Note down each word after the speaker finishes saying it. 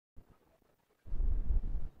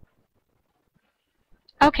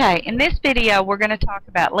Okay, in this video we're going to talk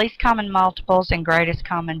about least common multiples and greatest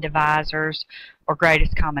common divisors or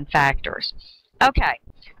greatest common factors. Okay,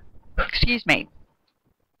 excuse me.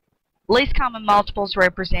 Least common multiples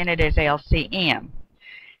represented as LCM.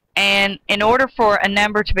 And in order for a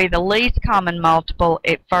number to be the least common multiple,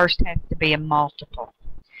 it first has to be a multiple.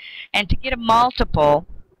 And to get a multiple,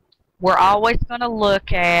 we're always going to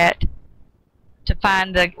look at, to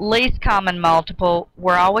find the least common multiple,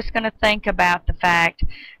 we're always going to think about the fact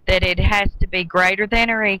that it has to be greater than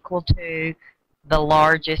or equal to the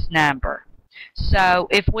largest number. So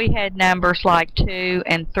if we had numbers like 2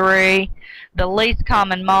 and 3, the least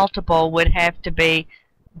common multiple would have to be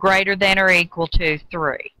greater than or equal to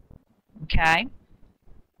 3. Okay?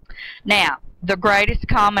 Now, the greatest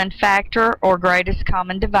common factor or greatest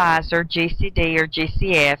common divisor, GCD or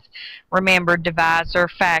GCF, remember divisor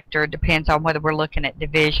factor depends on whether we're looking at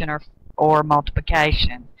division or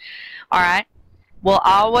multiplication. Alright, will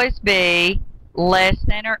always be less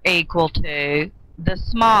than or equal to the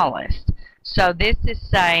smallest. So this is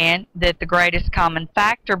saying that the greatest common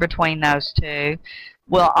factor between those two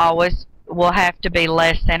will have to be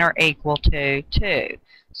less than or equal to 2.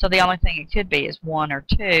 So the only thing it could be is 1 or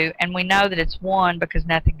 2, and we know that it's 1 because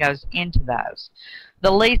nothing goes into those.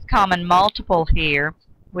 The least common multiple here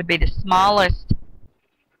would be the smallest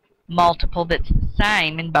multiple that's the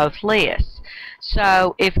same in both lists.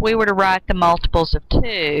 So if we were to write the multiples of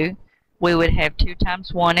 2, we would have 2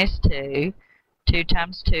 times 1 is 2, 2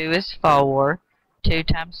 times 2 is 4, 2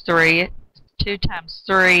 times 3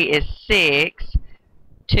 is 6,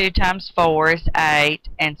 2 times 4 is 8,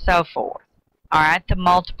 and so forth. Alright, the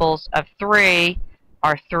multiples of 3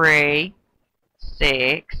 are 3,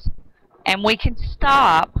 6, and we can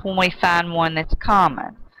stop when we find one that's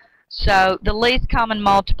common. So the least common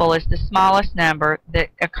multiple is the smallest number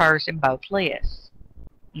that occurs in both lists.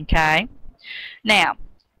 Okay? Now,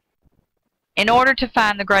 in order to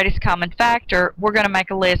find the greatest common factor, we're going to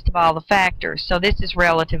make a list of all the factors. So this is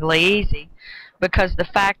relatively easy because the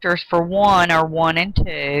factors for 1 are 1 and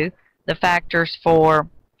 2. The factors for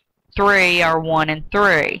 3 are 1 and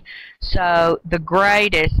 3. So the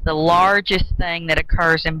greatest, the largest thing that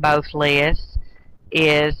occurs in both lists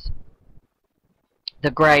is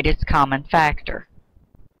the greatest common factor.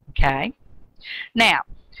 Okay? Now,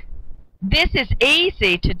 this is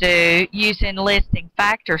easy to do using listing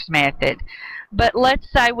factors method, but let's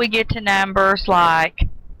say we get to numbers like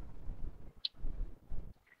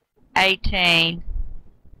 18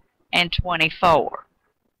 and 24.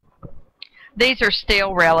 These are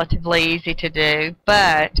still relatively easy to do,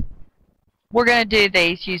 but we're going to do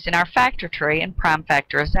these using our factor tree and prime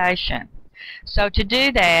factorization. So to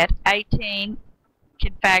do that, 18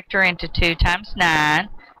 can factor into 2 times 9,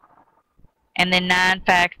 and then 9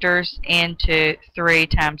 factors into 3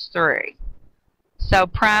 times 3. So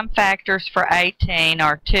prime factors for 18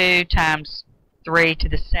 are 2 times 3 to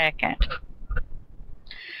the second.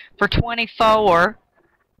 For 24,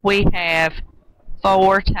 we have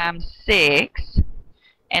 4 times 6,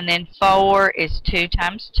 and then 4 is 2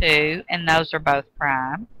 times 2, and those are both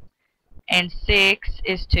prime, and 6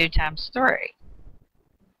 is 2 times 3.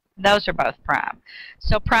 Those are both prime.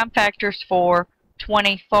 So prime factors for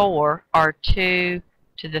 24 are 2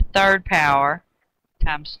 to the third power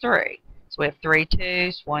times 3. So we have 3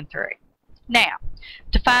 2's, 1 3. Now,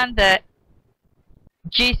 to find the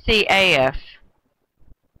GCF,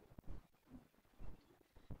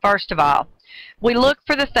 first of all, we look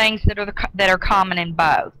for the things that are common in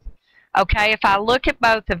both. Okay, if I look at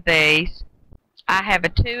both of these, I have a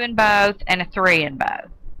 2 in both and a 3 in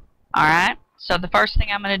both. Alright, so the first thing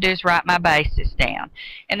I'm going to do is write my basis down.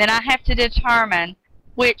 And then I have to determine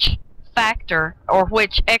which factor or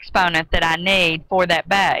which exponent that I need for that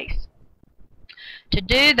base. To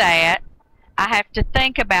do that, I have to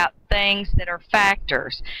think about things that are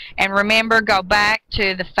factors. And remember, go back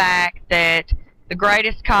to the fact that the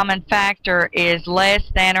greatest common factor is less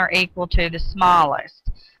than or equal to the smallest.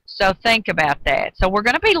 So think about that. So we're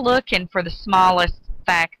going to be looking for the smallest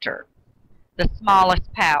factor, the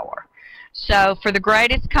smallest power. So for the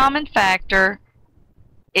greatest common factor,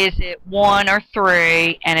 is it 1 or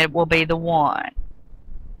 3? And it will be the 1.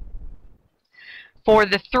 For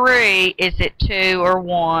the 3, is it 2 or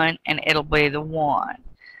 1? And it'll be the 1.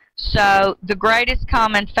 So the greatest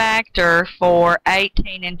common factor for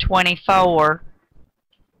 18 and 24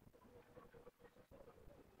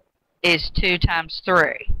 is 2 times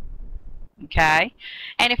 3. Okay?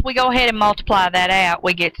 And if we go ahead and multiply that out,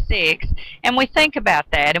 we get 6. And we think about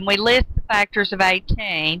that, and we list the factors of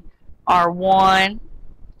 18 are 1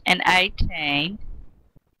 and 18,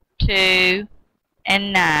 2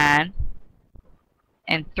 and 9,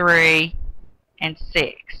 and 3 and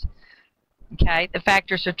 6. Okay, the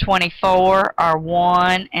factors of 24 are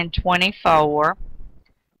 1 and 24,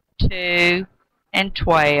 2 and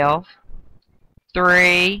 12,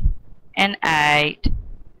 3 and 8,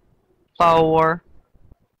 4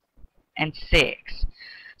 and 6.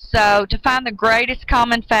 So to find the greatest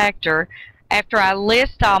common factor, after I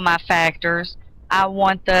list all my factors, I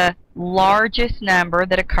want the largest number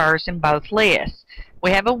that occurs in both lists.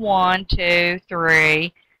 We have a 1, 2,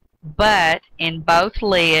 3, but in both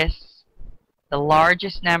lists, the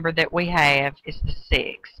largest number that we have is the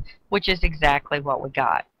 6, which is exactly what we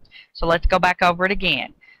got. So let's go back over it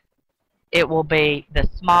again. It will be the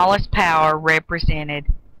smallest power represented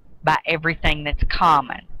by everything that's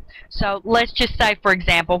common. So let's just say, for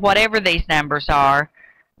example, whatever these numbers are,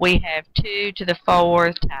 we have 2 to the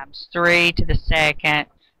 4th times 3 to the 2nd,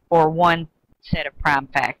 or one set of prime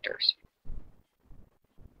factors.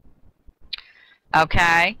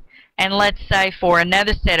 Okay? And let's say for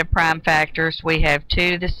another set of prime factors, we have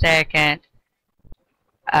 2 to the 2nd,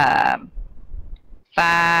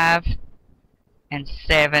 5, and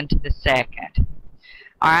 7 to the 2nd.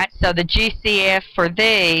 Alright, so the GCF for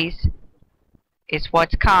these is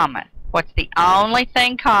what's common. What's the only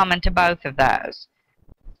thing common to both of those?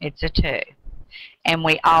 It's a 2. And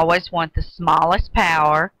we always want the smallest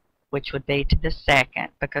power, which would be to the 2nd,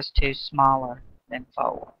 because 2 is smaller than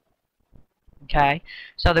 4. Okay,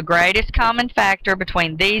 so the greatest common factor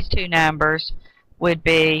between these two numbers would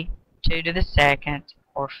be 2 to the 2nd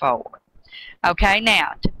or 4. Okay,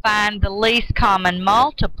 now to find the least common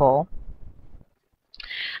multiple,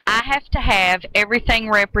 I have to have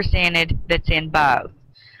everything represented that's in both.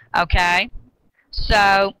 Okay,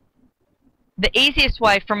 so the easiest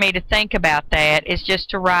way for me to think about that is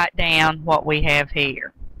just to write down what we have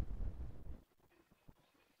here.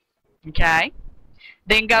 Okay,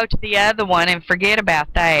 then go to the other one and forget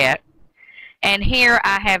about that. And here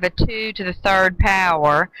I have a 2 to the 3rd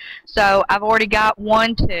power. So I've already got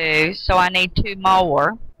 1 2, so I need 2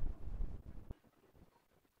 more.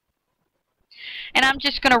 And I'm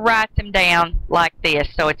just going to write them down like this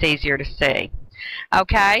so it's easier to see.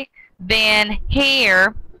 Okay, then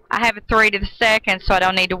here I have a 3 to the 2nd, so I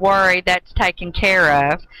don't need to worry, that's taken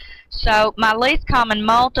care of. So my least common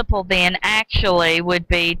multiple then actually would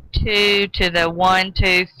be 2 to the 1,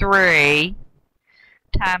 2, 3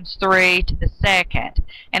 times 3 to the 2nd.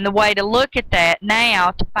 And the way to look at that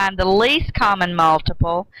now, to find the least common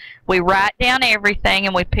multiple, we write down everything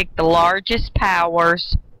and we pick the largest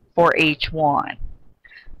powers for each one.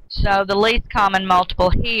 So the least common multiple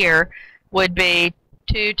here would be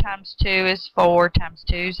 2 times 2 is 4 times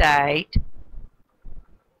 2 is 8.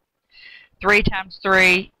 3 times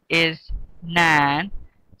 3 is 9.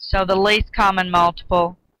 So the least common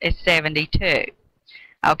multiple is 72.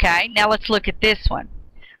 Okay, now let's look at this one.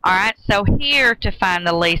 Alright, so here to find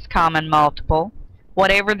the least common multiple,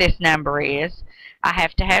 whatever this number is, I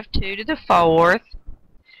have to have 2 to the 4th.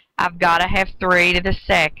 I've got to have 3 to the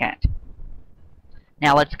 2nd.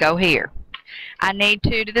 Now let's go here. I need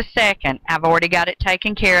 2 to the 2nd. I've already got it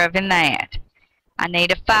taken care of in that. I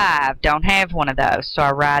need a 5. Don't have one of those, so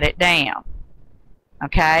I write it down.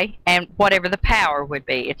 Okay, and whatever the power would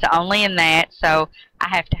be. It's only in that, so I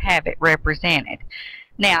have to have it represented.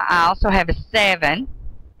 Now, I also have a 7,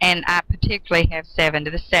 and I particularly have 7 to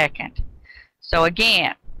the 2nd. So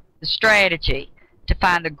again, the strategy, to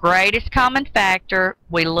find the greatest common factor,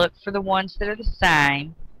 we look for the ones that are the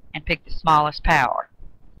same and pick the smallest power.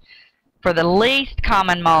 For the least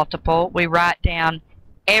common multiple, we write down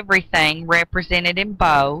everything represented in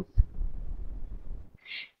both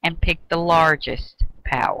and pick the largest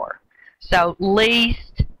power. So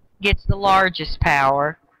least gets the largest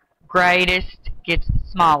power, greatest gets the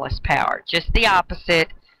smallest power. Just the opposite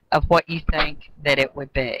of what you think that it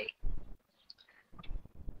would be.